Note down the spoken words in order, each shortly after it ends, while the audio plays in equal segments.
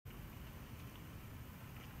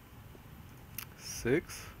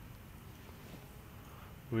6.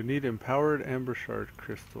 We need empowered amber shard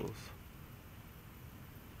crystals.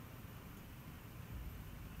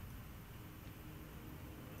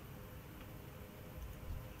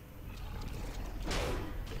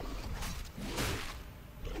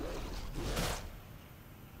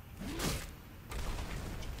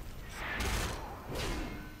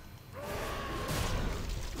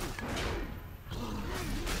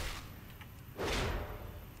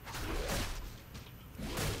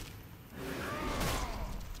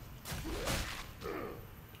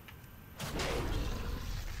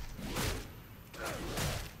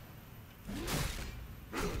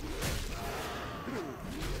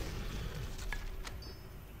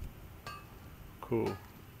 Cool.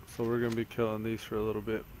 So we're gonna be killing these for a little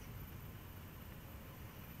bit.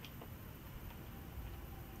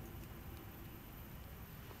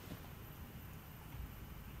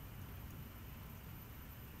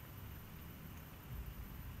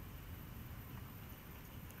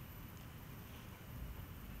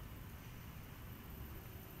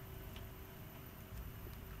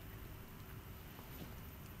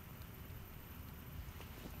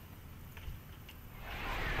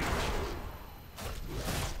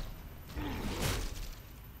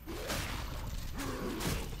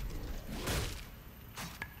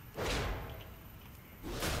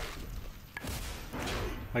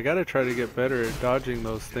 I gotta try to get better at dodging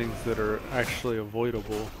those things that are actually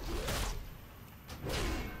avoidable.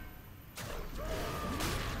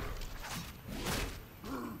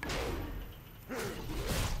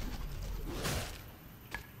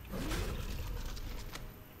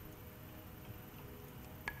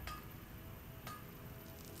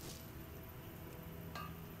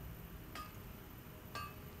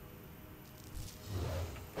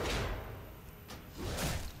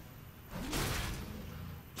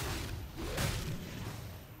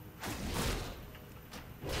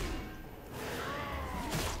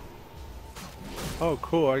 Oh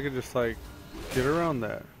cool, I could just like get around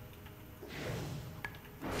that.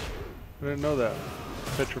 I didn't know that.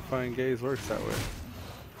 Petrifying gaze works that way.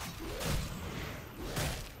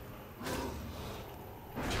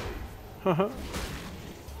 Haha.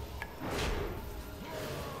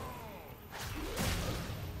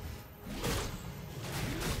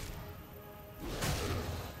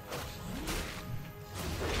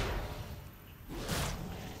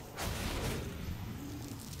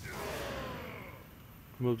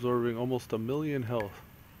 I'm absorbing almost 1,000,000 health.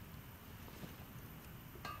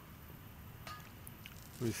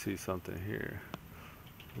 Let me see something here.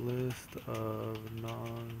 List of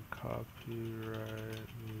non-copyright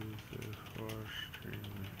music for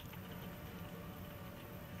streaming.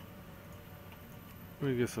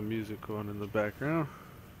 Let me get some music going in the background.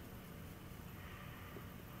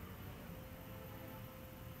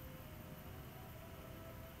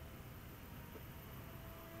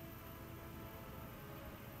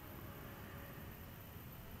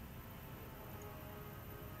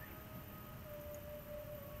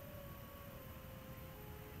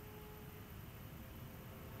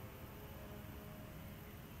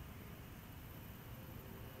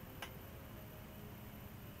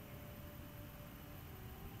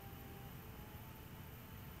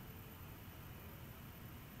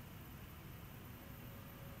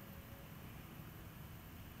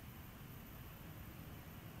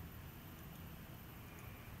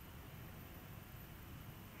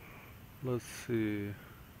 Let's see.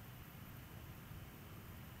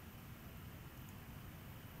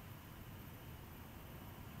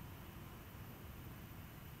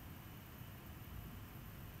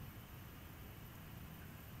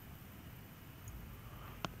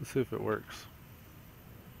 Let's see if it works.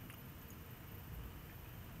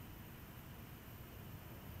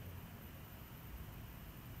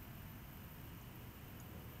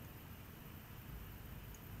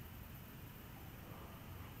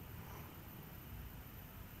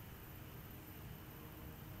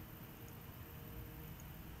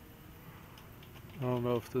 I don't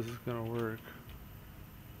know if this is gonna work.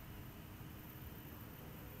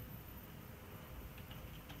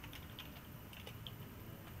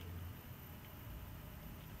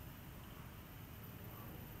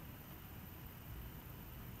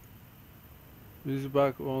 Music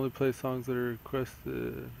box will only play songs that are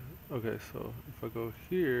requested. Okay, so if I go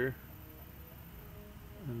here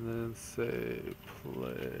and then say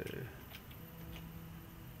play.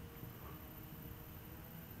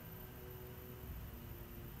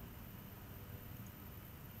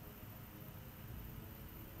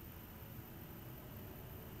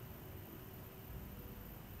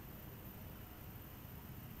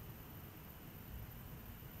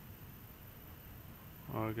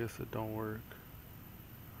 Oh, I guess it don't work.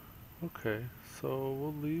 Okay, so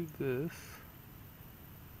we'll leave this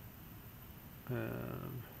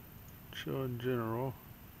and show in general.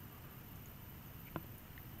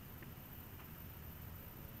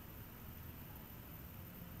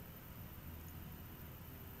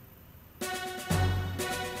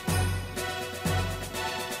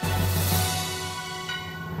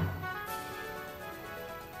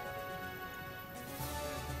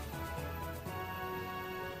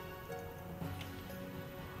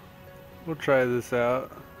 We'll try this out.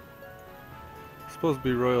 It's supposed to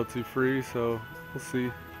be royalty free, so we'll see.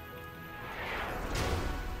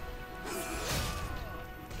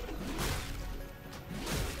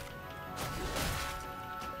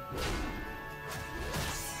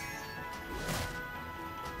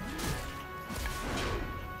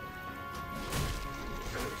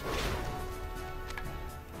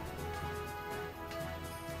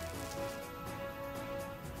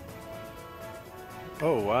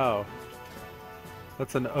 Oh wow,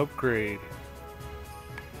 that's an upgrade.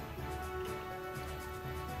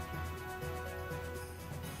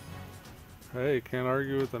 Hey, can't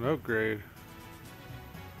argue with an upgrade.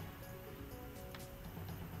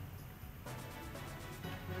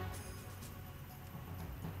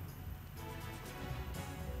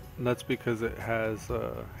 And that's because it has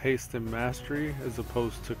haste and mastery as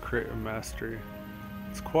opposed to crit and mastery.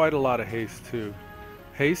 It's quite a lot of haste too.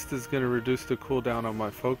 Haste is going to reduce the cooldown on my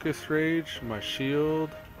focus rage, my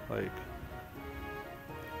shield, like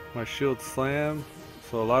my shield slam.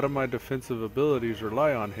 So a lot of my defensive abilities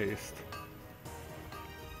rely on haste.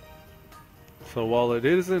 So while it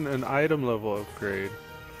isn't an item level upgrade,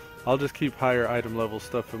 I'll just keep higher item level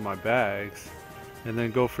stuff in my bags and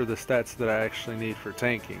then go for the stats that I actually need for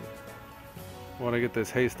tanking. I want to get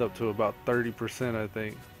this haste up to about 30%, I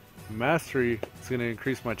think. Mastery is going to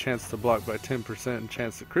increase my chance to block by 10% and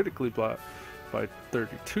chance to critically block by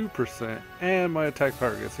 32%, and my attack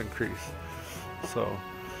power gets increased. So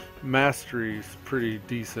mastery is pretty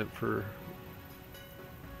decent for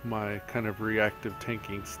my kind of reactive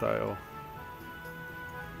tanking style.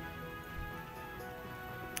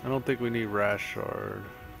 I don't think we need Rash Shard.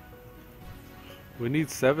 We need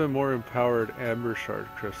 7 more empowered Amber Shard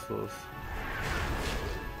crystals.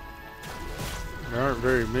 There aren't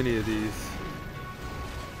very many of these.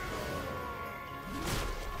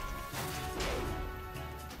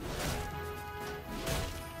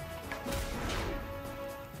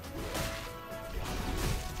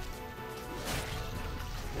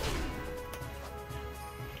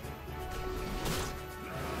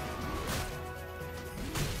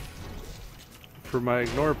 For my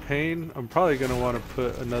ignore pain, I'm probably going to want to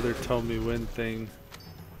put another tell me when thing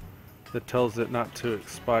that tells it not to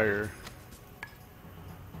expire.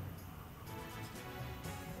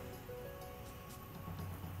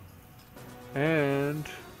 And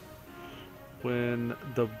when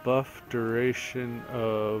the buff duration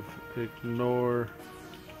of ignore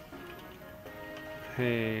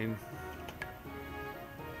pain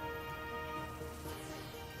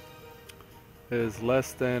is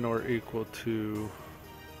less than or equal to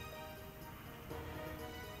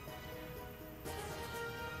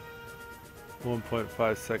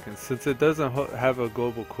 1.5 seconds. Since it doesn't have a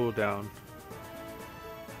global cooldown,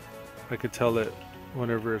 I could tell it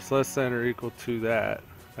whenever it's less than or equal to that,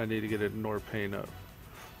 I need to get ignore pain up.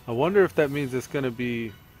 I wonder if that means it's going to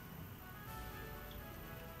be...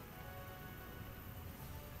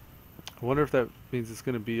 I wonder if that means it's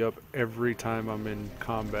going to be up every time I'm in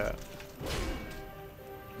combat.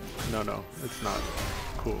 No, it's not.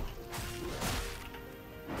 Cool.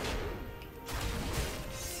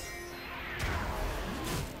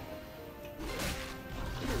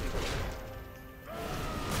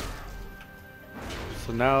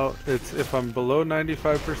 So now it's if I'm below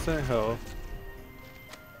 95% health.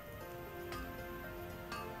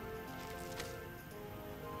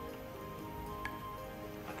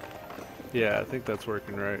 Yeah, I think that's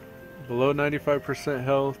working right. Below 95%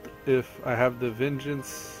 health, if I have the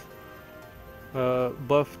Vengeance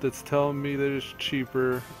buff that's telling me that it's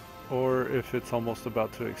cheaper, or if it's almost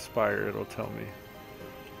about to expire, it'll tell me.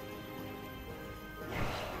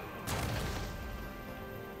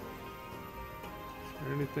 Is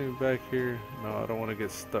there anything back here? No, I don't want to get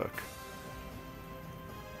stuck.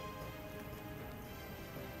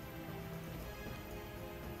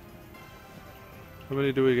 How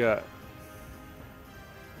many do we got?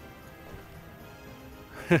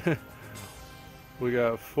 We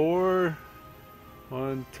got 4.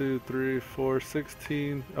 1, 2, 3, 4,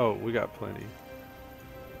 16. Oh, we got plenty.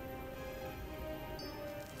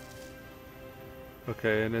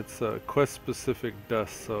 Okay, and it's quest specific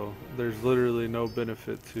dust, so there's literally no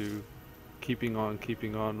benefit to keeping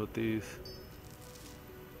on with these.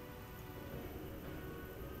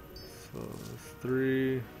 So it's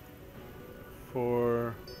 3,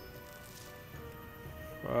 4,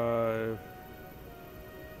 5,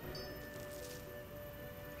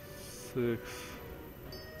 6.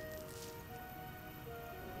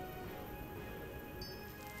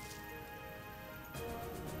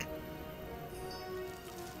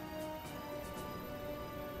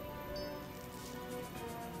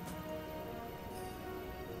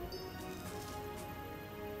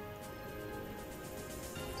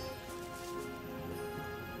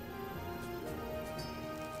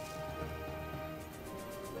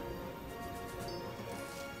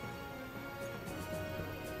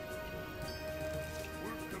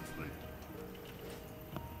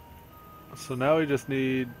 So now we just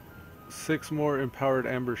need 6 more empowered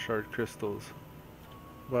amber shard crystals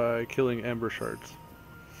by killing amber shards.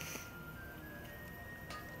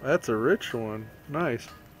 That's a rich one. Nice.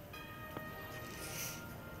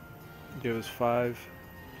 Give us 5.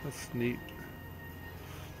 That's neat.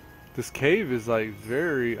 This cave is like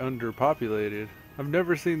very underpopulated. I've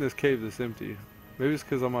never seen this cave this empty. Maybe it's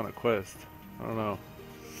because I'm on a quest. I don't know.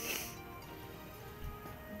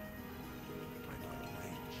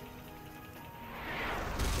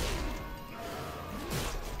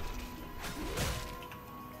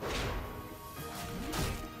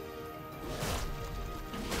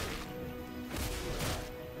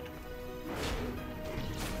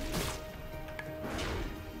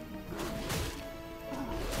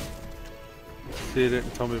 See, it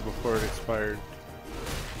didn't tell me before it expired.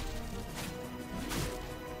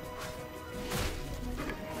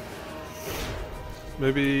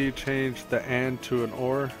 Maybe change the and to an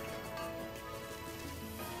or.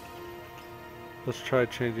 Let's try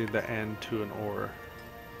changing the and to an or.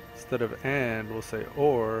 Instead of and, we'll say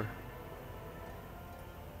or.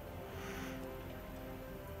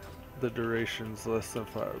 The duration's less than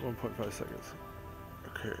 1.5 seconds.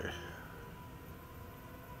 Okay.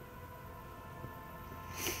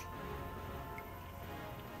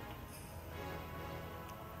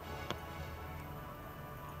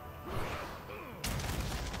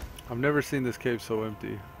 I've never seen this cave so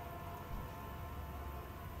empty.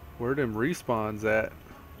 Where them respawns at?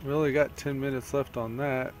 We only got 10 minutes left on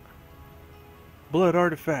that. Blood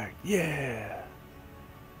artifact, yeah!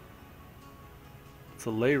 It's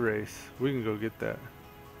a lay race. We can go get that.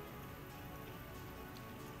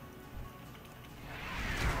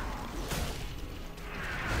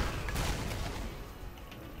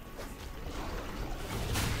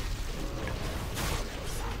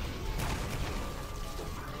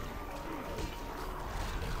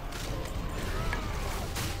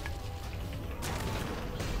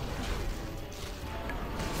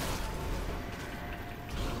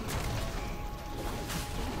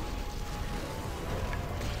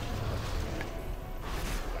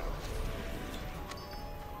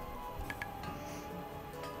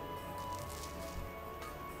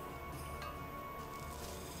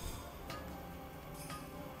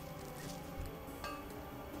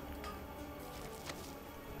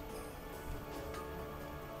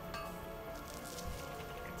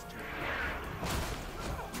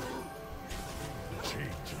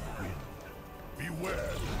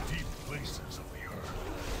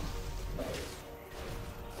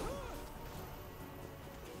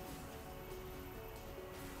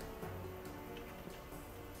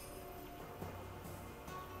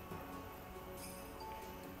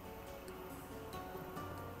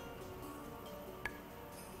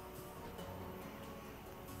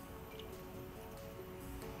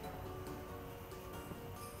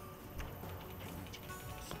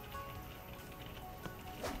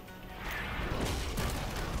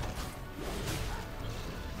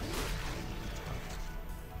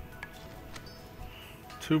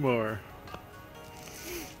 Two more.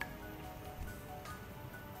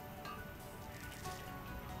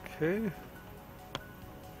 Okay.